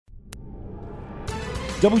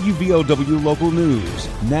WVOW Local News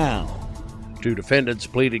now. 2 defendants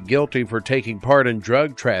pleaded guilty for taking part in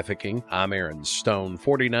drug trafficking. I'm Aaron Stone.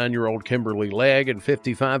 49-year-old Kimberly Legg and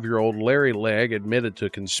 55-year-old Larry Legg admitted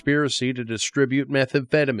to conspiracy to distribute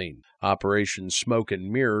methamphetamine. Operation Smoke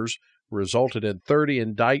and Mirrors resulted in 30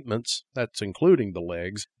 indictments, that's including the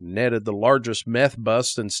Leggs, netted the largest meth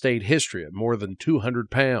bust in state history at more than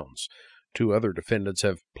 200 pounds. 2 other defendants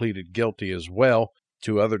have pleaded guilty as well.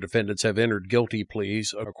 2 other defendants have entered guilty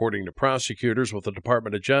pleas, according to prosecutors with the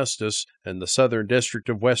Department of Justice and the Southern District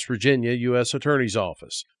of West Virginia U.S. Attorney's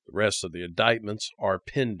Office. The rest of the indictments are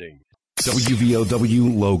pending.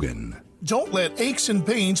 WVOW Logan. Don't let aches and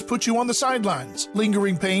pains put you on the sidelines.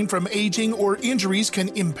 Lingering pain from aging or injuries can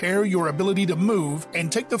impair your ability to move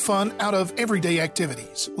and take the fun out of everyday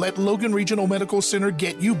activities. Let Logan Regional Medical Center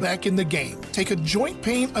get you back in the game. Take a joint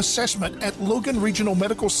pain assessment at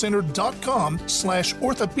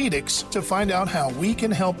loganregionalmedicalcenter.com/orthopedics to find out how we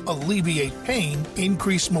can help alleviate pain,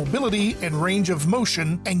 increase mobility and range of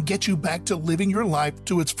motion, and get you back to living your life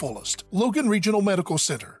to its fullest. Logan Regional Medical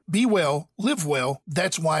Center. Be well, live well.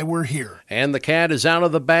 That's why we're here. And the cat is out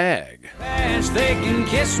of the bag. They can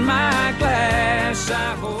kiss my glass.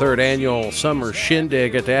 Third annual Summer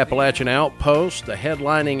Shindig at the Appalachian Outpost, the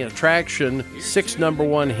headlining attraction, 6 number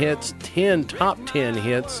 1 hits, 10 top 10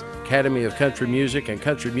 hits. Academy of Country Music and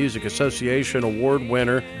Country Music Association award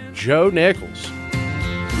winner Joe Nichols.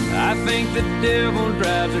 I think the devil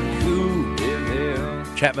drives a coupe.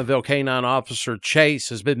 Chapmanville Canine Officer Chase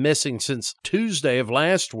has been missing since Tuesday of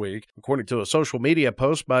last week, according to a social media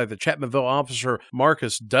post by the Chapmanville officer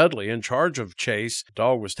Marcus Dudley in charge of Chase. The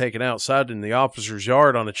dog was taken outside in the officer's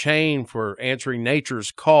yard on a chain for answering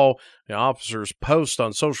nature's call. The officer's post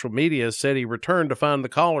on social media said he returned to find the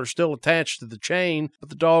collar still attached to the chain, but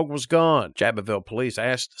the dog was gone. Chapmanville police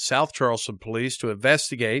asked South Charleston police to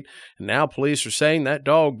investigate, and now police are saying that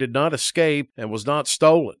dog did not escape and was not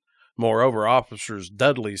stolen. Moreover, Officer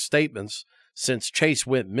Dudley's statements since Chase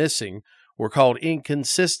went missing were called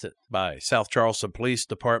inconsistent by South Charleston Police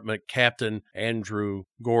Department Captain Andrew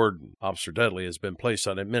Gordon. Officer Dudley has been placed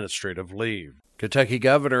on administrative leave. Kentucky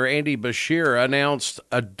Governor Andy Beshear announced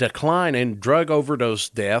a decline in drug overdose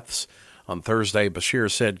deaths. On Thursday, Beshear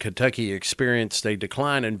said Kentucky experienced a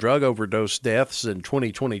decline in drug overdose deaths in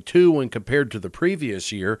 2022 when compared to the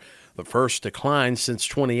previous year, the first decline since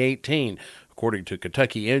 2018. According to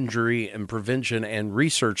Kentucky Injury and Prevention and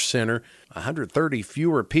Research Center, 130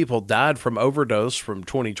 fewer people died from overdose from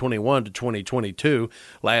 2021 to 2022.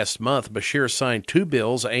 Last month, Beshear signed 2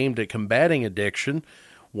 bills aimed at combating addiction.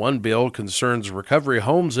 One bill concerns recovery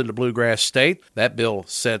homes in the Bluegrass State. That bill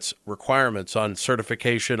sets requirements on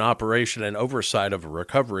certification, operation, and oversight of a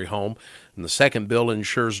recovery home. And the second bill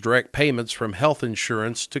ensures direct payments from health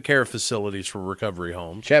insurance to care facilities for recovery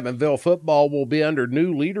homes. Chapmanville football will be under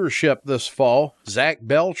new leadership this fall. Zach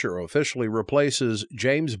Belcher officially replaces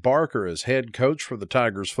James Barker as head coach for the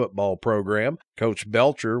Tigers football program. Coach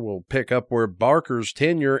Belcher will pick up where Barker's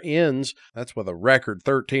tenure ends. That's with a record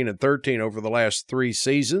 13-13 over the last 3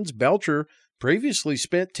 seasons. Belcher previously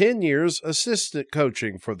spent 10 years assistant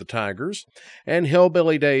coaching for the Tigers. And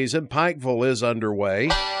Hillbiilly Days in Pikeville is underway.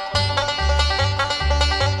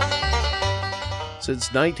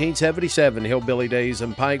 Since 1977, Hillbiilly Days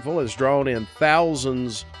in Pikeville has drawn in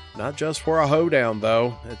thousands, not just for a hoedown,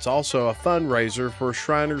 though. It's also a fundraiser for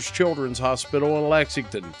Shriners Children's Hospital in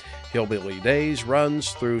Lexington. Hillbiilly Days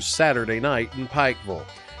runs through Saturday night in Pikeville.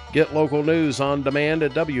 Get local news on demand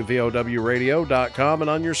at WVOWradio.com and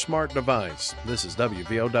on your smart device. This is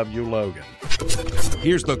WVOW Logan.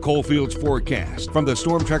 Here's the Coalfields forecast from the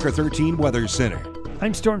Storm Tracker 13 Weather Center.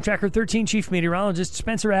 I'm Storm Tracker 13 Chief Meteorologist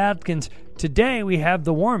Spencer Atkins. Today we have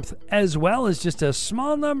the warmth as well as just a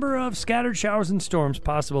small number of scattered showers and storms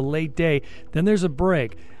possible late day. Then there's a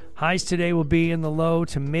break. Highs today will be in the low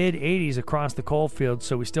to mid 80s across the coal field,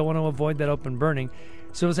 so we still want to avoid that open burning.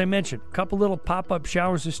 So as I mentioned, a couple little pop-up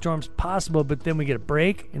showers or storms possible, but then we get a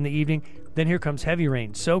break in the evening. Then here comes heavy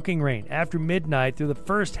rain, soaking rain after midnight through the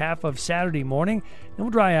first half of Saturday morning. Then we'll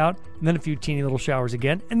dry out, and then a few teeny little showers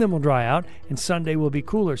again, and then we'll dry out, and Sunday will be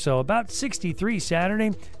cooler. So about 63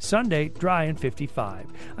 Saturday, Sunday dry and 55.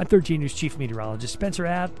 I'm 13 News Chief Meteorologist Spencer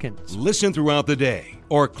Atkins. Listen throughout the day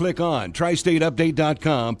or click on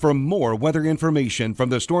tristateupdate.com for more weather information from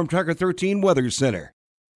the Storm Tracker 13 Weather Center.